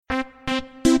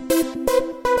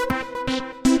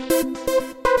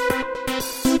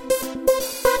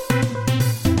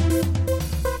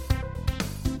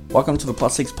Welcome to the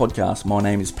Plus Six podcast. My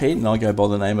name is Pete and I go by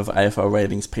the name of AFL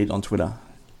Ratings Pete on Twitter.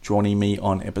 Joining me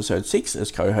on episode 6 as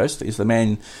co-host is the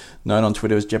man known on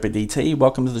Twitter as JeppDT.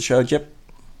 Welcome to the show, Jep.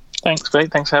 Thanks,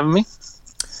 Pete. Thanks for having me.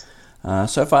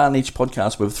 So far in each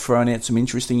podcast, we've thrown out some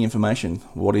interesting information.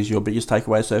 What is your biggest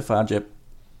takeaway so far, Jep?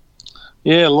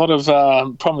 Yeah, a lot of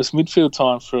promised midfield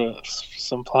time for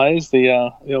some players.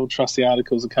 The old trusty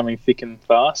articles are coming thick and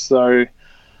fast. So,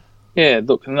 yeah,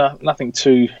 look, nothing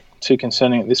too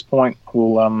concerning at this point.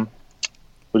 We'll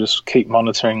just keep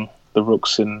monitoring the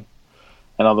rooks and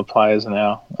other players and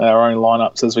our own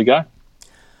lineups as we go.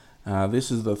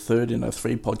 This is the third in a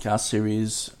 3 podcast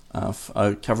series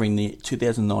covering the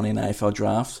 2019 AFL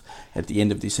draft at the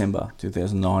end of December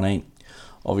 2019.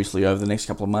 Obviously, over the next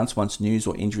couple of months, once news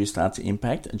or injuries start to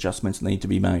impact, adjustments need to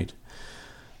be made.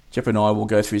 Jeff and I will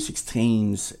go through 6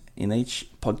 teams in each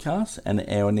podcast and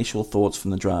our initial thoughts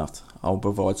from the draft. I'll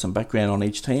provide some background on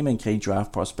each team and key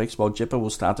draft prospects, while Jeppa will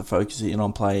start to focus in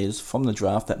on players from the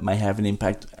draft that may have an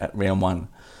impact at round 1.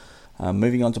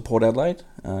 Moving on to Port Adelaide,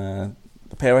 the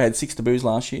Power had 6 debuts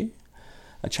last year.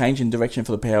 A change in direction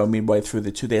for the Power midway through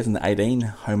the 2018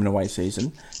 home and away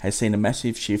season has seen a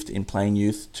massive shift in playing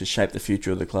youth to shape the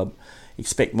future of the club.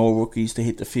 Expect more rookies to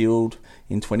hit the field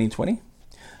in 2020.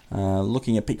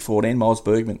 Looking at pick 14, Miles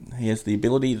Bergman. He has the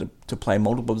ability to play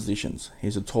multiple positions.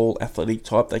 He's a tall, athletic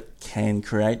type that can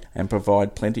create and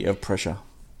provide plenty of pressure.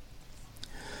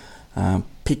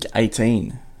 Pick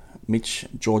 18, Mitch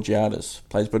Georgiadis.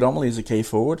 Plays predominantly as a key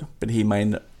forward, but he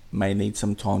may need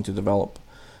some time to develop.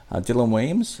 Dylan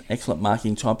Williams, excellent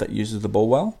marking type that uses the ball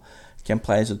well, can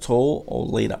play as a tall or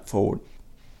lead up forward.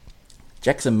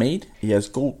 Jackson Mead, he has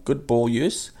good ball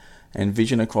use and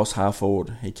vision across half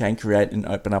forward. He can create and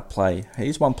open up play.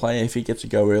 He's one player, if he gets a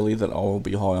go early, that I will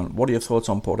be high on. What are your thoughts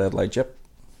on Port Adelaide, Jep?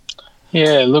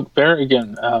 Yeah, look,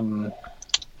 Berrigan,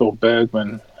 or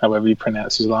Bergman, however you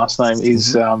pronounce his last name,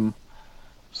 is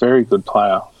very good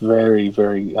player. Very,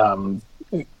 very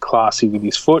classy with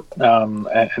his foot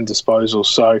and disposal.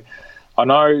 So I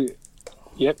know,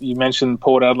 you mentioned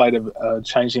Port Adelaide are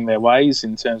changing their ways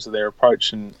in terms of their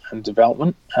approach and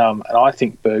development. And I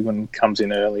think Bergman comes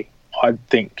in early. I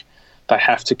think they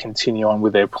have to continue on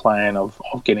with their plan of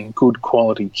getting good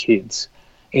quality kids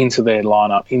into their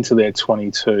lineup, into their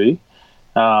 22,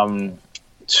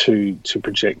 to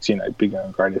project, bigger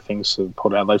and greater things for the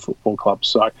Port Adelaide Football Club.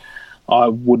 So I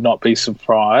would not be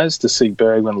surprised to see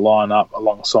Bergman line up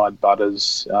alongside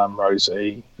Butters,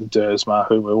 Rosie, Dersma,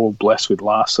 who we were all blessed with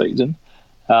last season.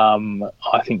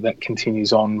 I think that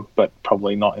continues on, but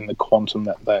probably not in the quantum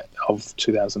that of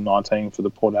 2019 for the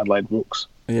Port Adelaide Rooks.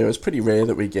 Yeah, it's pretty rare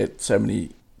that we get so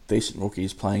many decent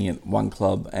rookies playing at one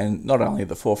club, and not only at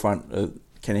the forefront,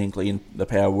 Ken Hinkley and the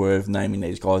Power were of naming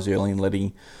these guys early and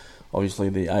letting, obviously,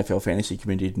 the AFL fantasy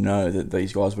community know that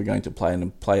these guys were going to play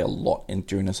and play a lot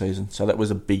during the season. So that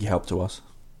was a big help to us.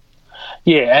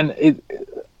 Yeah, and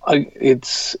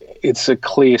it's a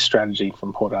clear strategy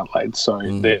from Port Adelaide. So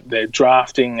their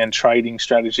drafting and trading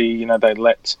strategy, they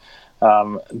let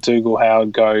Dougal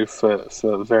Howard go for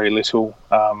very little.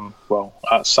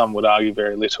 Some would argue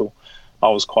very little. I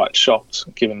was quite shocked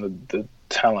given the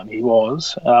talent he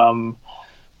was.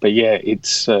 But yeah,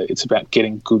 it's about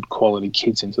getting good quality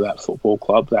kids into that football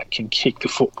club that can kick the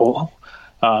football,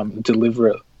 deliver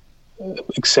it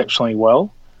exceptionally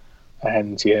well,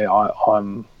 and yeah,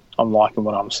 I'm liking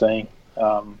what I'm seeing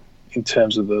in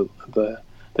terms of the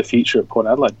future of Port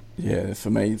Adelaide. Yeah, for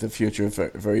me, the future is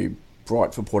very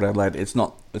bright for Port Adelaide. It's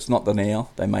not the now.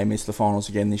 They may miss the finals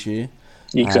again this year.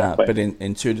 Exactly. But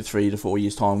in 2 to 3 to 4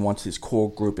 years' time, once this core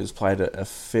group has played a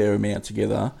fair amount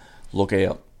together, look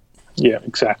out. Yeah,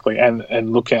 exactly,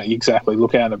 and look out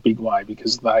in a big way,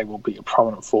 because they will be a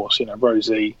prominent force.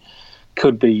 Rosie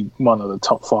could be one of the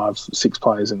top 5-6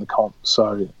 players in the comp.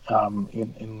 So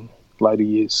in later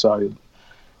years, so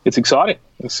it's exciting.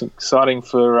 It's exciting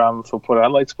for Port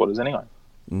Adelaide supporters anyway.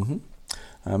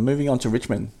 Moving on to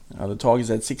Richmond, the Tigers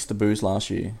had 6 debuts last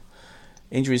year.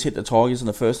 Injuries hit the Tigers in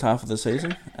the first half of the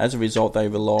season. As a result, they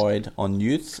relied on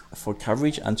youth for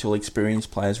coverage until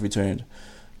experienced players returned.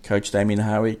 Coach Damien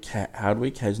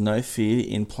Hardwick has no fear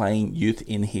in playing youth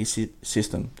in his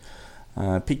system.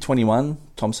 Pick 21,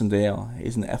 Thompson Dow,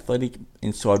 is an athletic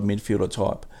inside midfielder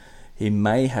type. He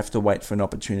may have to wait for an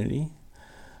opportunity,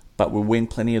 but will win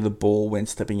plenty of the ball when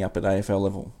stepping up at AFL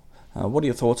level. What are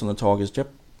your thoughts on the Tigers, Jep?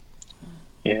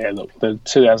 Yeah, look, the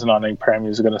 2019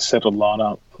 Premiers are going to settle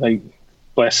lineup. They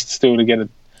blessed still to get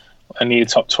a near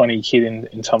top 20 kid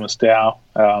in Thomas Dow,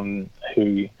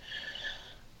 who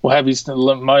will have his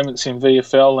moments in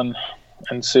VFL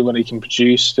and see what he can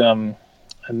produce. And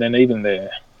then even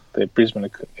their they're Brisbane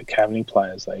Academy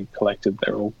players they collected.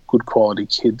 They're all good quality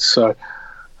kids. So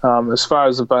as far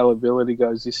as availability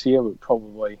goes this year, we're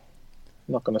probably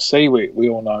not going to see. We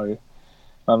all know.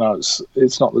 I know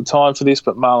it's not the time for this,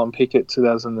 but Marlon Pickett,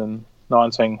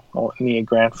 2019 or near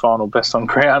grand final, best on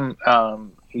ground.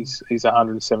 He's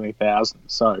 170,000.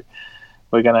 So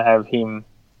we're going to have him.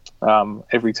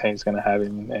 Every team's going to have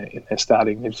him in their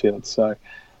starting midfield. So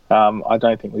I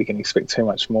don't think we can expect too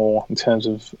much more in terms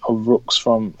of rooks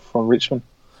from Richmond.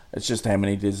 It's just how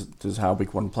many does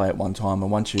Hardwick want to play at one time,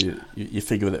 and once you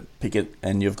figure that Pickett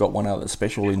and you've got one other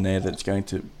special in there that's going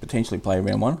to potentially play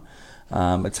round one,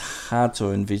 it's hard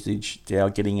to envisage Dow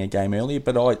getting a game earlier.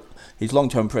 But his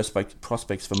long-term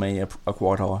prospects for me are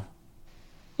quite high.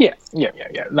 Yeah.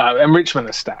 No, and Richmond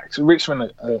are stacked.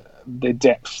 Richmond, their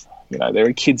depth. There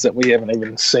are kids that we haven't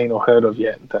even seen or heard of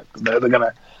yet that they're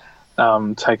going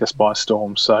to take us by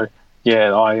storm. So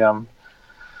yeah,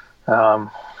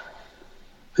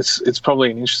 it's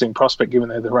probably an interesting prospect given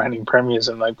they're the reigning premiers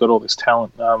and they've got all this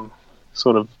talent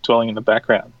sort of dwelling in the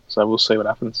background. So we'll see what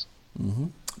happens. Mm-hmm.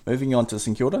 Moving on to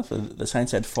St Kilda, the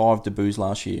Saints had 5 debuts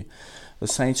last year. The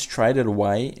Saints traded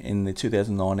away in the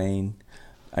 2019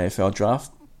 AFL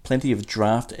draft plenty of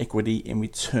draft equity in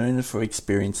return for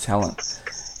experienced talent.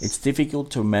 It's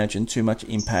difficult to imagine too much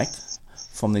impact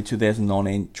from the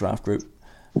 2019 draft group.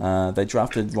 They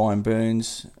drafted Ryan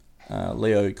Burns,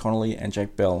 Leo Connolly and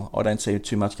Jack Bell. I don't see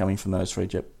too much coming from those three,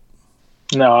 Jep.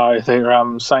 No,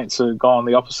 their Saints have gone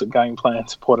the opposite game plan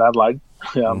to Port Adelaide,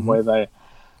 where they're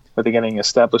getting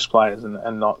established players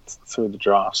and not through the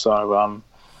draft. So,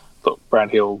 look, Brad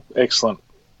Hill, excellent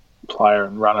player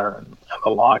and runner and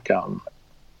the like.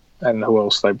 And who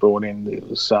else they brought in? It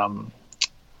was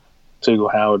Dougal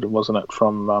Howard, wasn't it,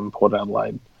 from Port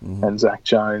Adelaide, and Zach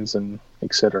Jones and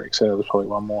et cetera, et cetera. There's probably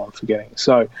one more I'm forgetting.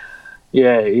 So,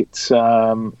 yeah, it's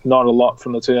not a lot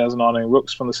from the 2019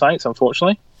 Rooks from the Saints,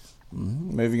 unfortunately.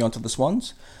 Moving on to the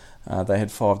Swans. They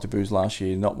had 5 debuts last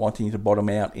year. Not wanting to bottom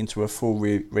out into a full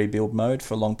rebuild mode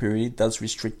for a long period does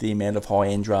restrict the amount of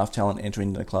high-end draft talent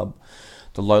entering the club.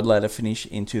 The low ladder finish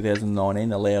in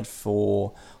 2019 allowed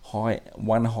for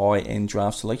one high-end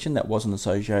draft selection that wasn't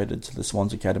associated to the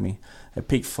Swans Academy. At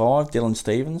pick 5, Dylan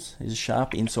Stevens is a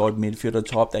sharp inside midfielder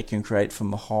type that can create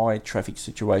from high-traffic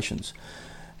situations.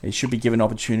 He should be given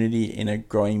opportunity in a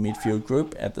growing midfield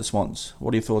group at the Swans.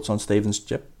 What are your thoughts on Stevens,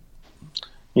 Jep?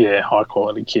 Yeah,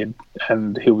 high-quality kid,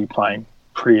 and he'll be playing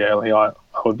pretty early. I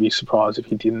would be surprised if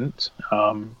he didn't.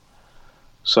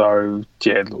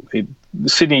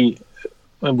 Sydney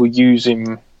will use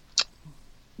him.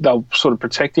 They'll sort of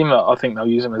protect him. I think they'll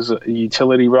use him as a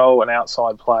utility role, an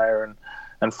outside player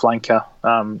and flanker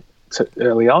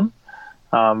early on.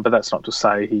 But that's not to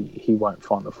say he won't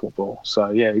find the football. So,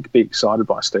 yeah, he could be excited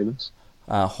by Stevens.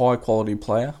 High-quality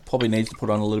player. Probably needs to put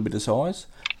on a little bit of size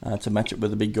to match it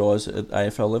with the big guys at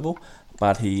AFL level,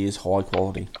 but he is high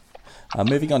quality.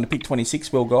 Moving on to pick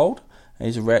 26, Will Gold.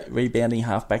 He's a rebounding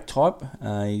halfback type.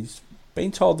 He's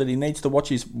been told that he needs to watch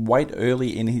his weight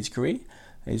early in his career.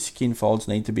 His skin folds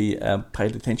need to be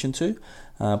paid attention to.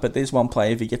 But there's one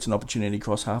player, if he gets an opportunity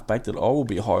across halfback, that I will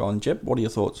be high on. Jep, what are your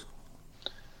thoughts?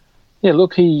 Yeah,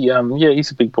 look, he's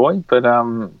a big boy, but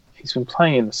he's been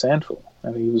playing in the Sandful,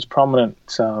 and he was prominent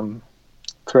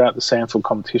throughout the Sandful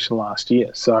competition last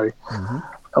year. So,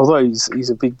 although he's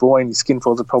a big boy and his skin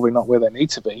folds are probably not where they need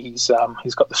to be, he's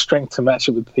got the strength to match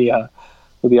it with the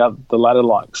ladder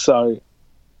like. So,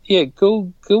 yeah,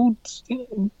 Gould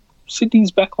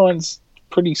Sydney's backline's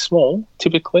pretty small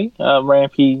typically.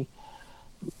 Rampy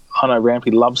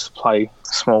loves to play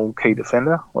small key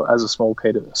defender, or as a smaller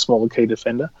key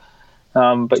defender.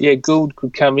 But yeah, Gould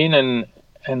could come in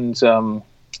and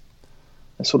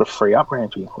sort of free up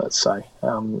Rampy, let's say,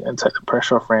 and take the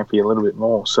pressure off Rampy a little bit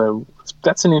more. So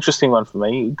that's an interesting one for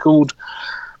me. Gould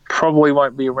probably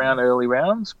won't be around early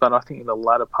rounds, but I think in the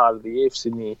latter part of the year, if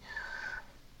Sydney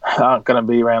aren't going to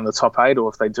be around the top 8, or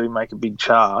if they do make a big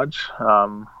charge,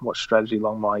 what strategy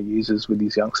Longmire uses with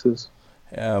his youngsters.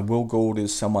 Will Gould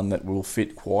is someone that will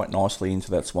fit quite nicely into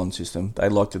that Swan system. They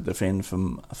like to defend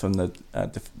from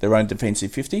their own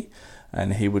defensive 50,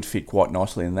 and he would fit quite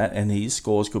nicely in that, and his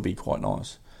scores could be quite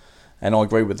nice. And I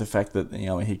agree with the fact that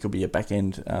he could be a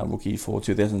back-end rookie for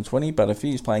 2020, but if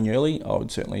he's playing early, I would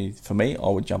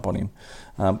jump on him.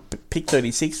 Pick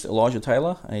 36, Elijah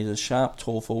Taylor. He's a sharp,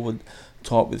 tall forward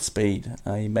type with speed.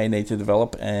 He may need to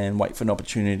develop and wait for an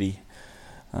opportunity.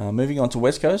 Moving on to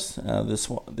West Coast,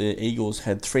 the Eagles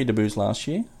had 3 debuts last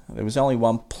year. There was only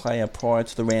one player prior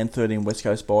to the round 13 West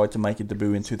Coast bye to make a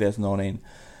debut in 2019.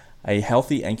 A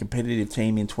healthy and competitive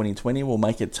team in 2020 will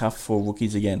make it tough for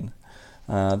rookies again.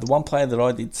 The one player that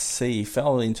I did see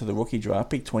fell into the rookie draft,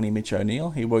 pick 20, Mitch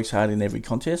O'Neill. He works hard in every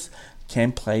contest,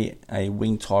 can play a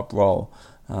wing-type role.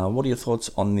 What are your thoughts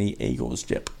on the Eagles,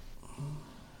 Jep?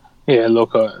 Yeah,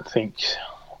 look, I think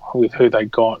with who they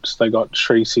got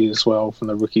Treacy as well from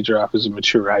the rookie draft as a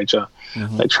mature ager.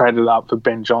 Mm-hmm. They traded up for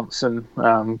Ben Johnson,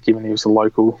 given he was a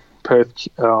local Perth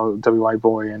WA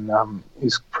boy, and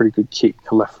he's a pretty good kick,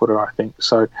 a left footer, I think.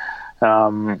 So,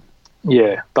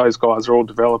 those guys are all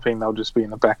developing. They'll just be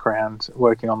in the background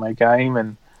working on their game,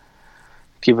 and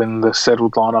given the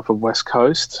settled lineup of West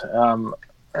Coast,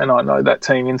 and I know that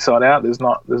team inside out, there's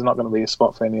not going to be a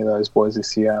spot for any of those boys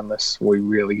this year unless we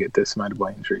really get decimated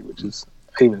by injury, which is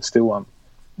even still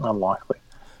unlikely.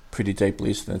 Pretty deep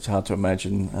list, and it's hard to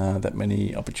imagine that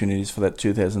many opportunities for that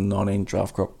 2019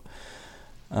 draft crop.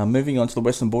 Moving on to the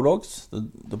Western Bulldogs.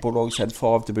 The Bulldogs had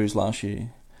 5 debuts last year.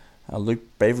 Luke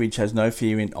Beveridge has no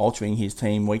fear in altering his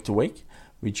team week to week.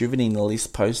 Rejuvenating the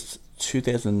list post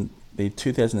the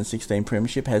 2016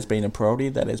 Premiership has been a priority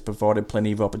that has provided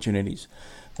plenty of opportunities.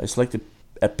 They selected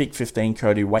at pick 15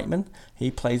 Cody Waitman.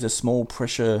 He plays a small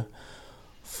pressure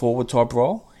forward type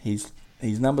role. His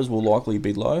numbers will likely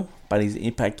be low, but his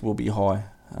impact will be high.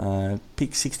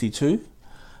 Pick 62.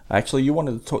 Actually, you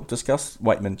wanted to discuss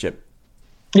Waitman, Jep?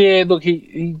 Yeah, look,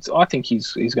 I think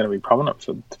he's going to be prominent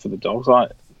for the Dogs.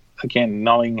 Again,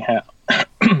 knowing how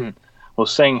or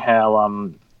seeing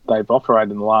how they've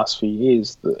operated in the last few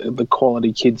years, the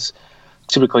quality kids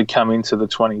typically come into the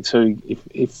 22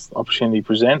 if opportunity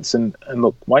presents. And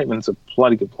look, Waitman's a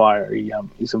bloody good player.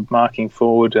 He's a marking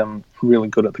forward, really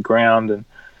good at the ground, and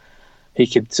he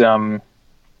could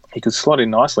slot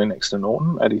in nicely next to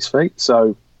Norton at his feet.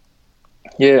 So,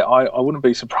 yeah, I wouldn't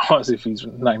be surprised if he's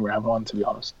named round 1, to be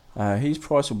honest. His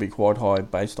price will be quite high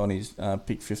based on his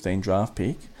pick 15 draft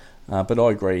pick. But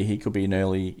I agree, he could be an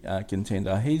early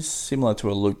contender. He's similar to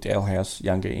a Luke Dalhouse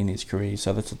younger in his career,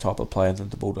 so that's the type of player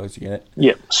that the Bulldogs get.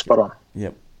 Yep, spot on.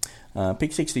 Yep.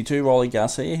 Pick 62, Rolly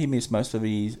Garcia. He missed most of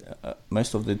the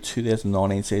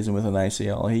 2019 season with an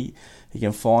ACL. He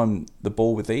can find the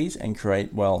ball with ease and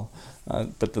create well,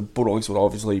 but the Bulldogs would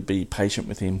obviously be patient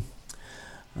with him.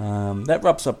 That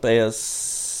wraps up our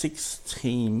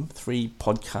 6-team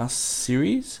 3-podcast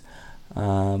series.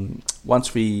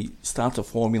 Once we start to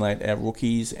formulate our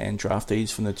rookies and draftees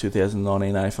from the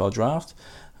 2019 AFL draft,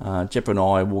 Jep and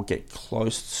I will get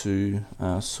close to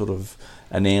sort of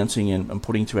announcing and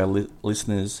putting to our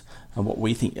listeners what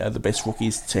we think are the best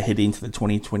rookies to head into the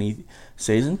 2020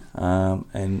 season.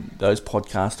 And those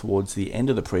podcasts towards the end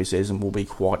of the preseason will be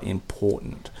quite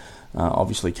important.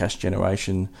 Obviously, cash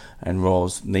generation and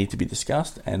roles need to be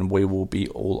discussed, and we will be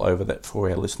all over that for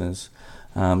our listeners.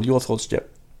 Your thoughts, Jep?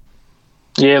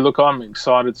 Yeah, look, I'm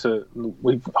excited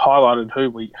we've highlighted who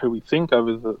we think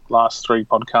over the last 3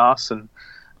 podcasts, and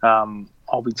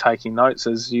I'll be taking notes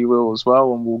as you will as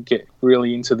well, and we'll get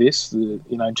really into this.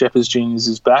 Jeppers Juniors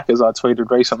is back, as I tweeted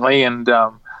recently, and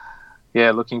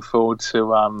looking forward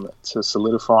to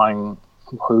solidifying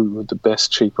who the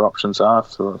best cheaper options are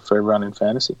for everyone in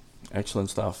fantasy. Excellent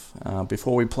stuff.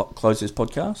 Before we close this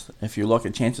podcast, if you like a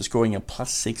chance of scoring a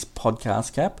 +6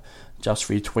 podcast cap, just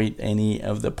retweet any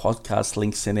of the podcast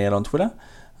links sent out on Twitter.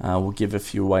 We'll give a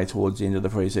few away towards the end of the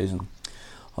preseason.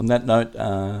 On that note,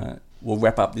 we'll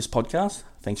wrap up this podcast.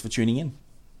 Thanks for tuning in.